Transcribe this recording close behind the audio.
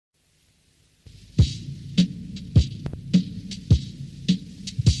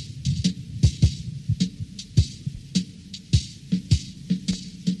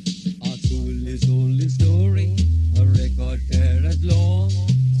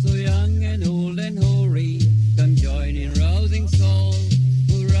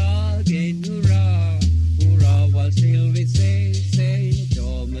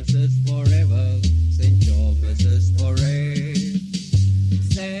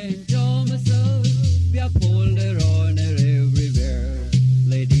St. Thomas, we uphold their honor everywhere.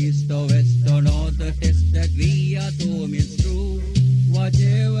 Late east or west or north, the test that we are thomians true.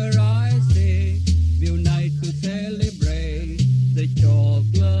 Whatever I say, we unite to celebrate the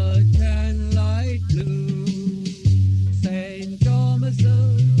chocolate and light blue. St. Thomas,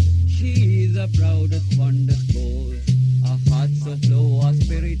 she's the proudest, fondest boast. Our hearts so flow, our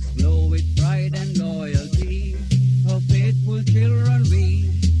spirits glow with pride and loyalty. Her faithful children we,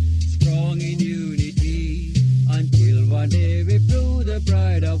 strong in unity, until one day we prove the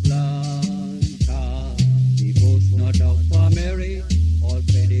pride of Lanka. We boast not of our merit, all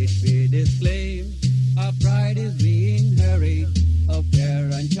credit we disclaim. Our pride is we inherit, a fair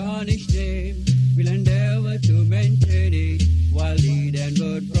and tarnished name. We'll endeavor to maintain it, while deed and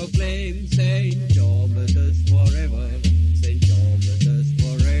word proclaim. St. Thomas forever, St. Thomas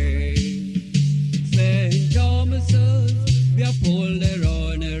forever. St. Thomas, we uphold their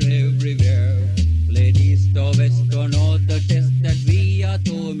honor everywhere. Late east or west or north, the test that we are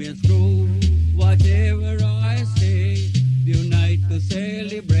thomians true. Whatever I say, we unite to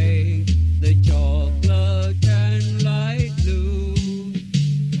celebrate the chocolate and light blue.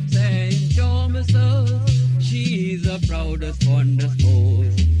 St. Thomas, she's the proudest, fondest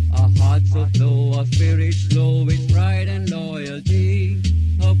boast. Our hearts so flow, our spirits glow with pride and loyalty.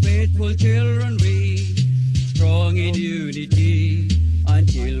 Her faithful children we, strong in unity,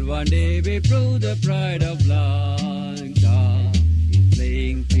 until one day we prove the pride of Lanka. In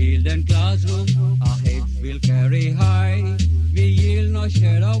playing field and classroom, our heads will carry high. We yield no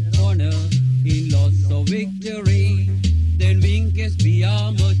share of honor in loss or victory. Then winkers be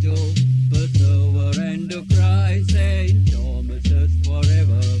our motto, persevere and to cry. St. Thomas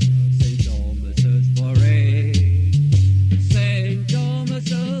forever, St. Thomas forever. St. Thomas,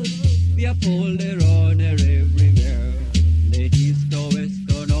 we uphold their honor everywhere. Late east or west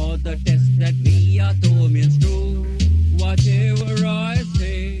or north, the test that we are thomians true. Whatever I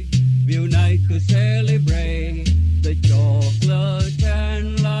say, we unite to celebrate the chocolate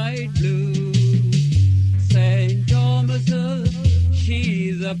and light blue. St. Thomas,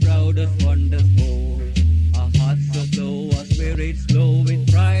 she's the proudest, fondest boast. Our hearts so flow, our spirits glow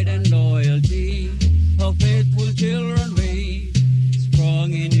with pride and loyalty. Her faithful children we,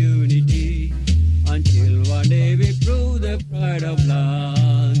 strong in unity, until one day we prove the pride of love.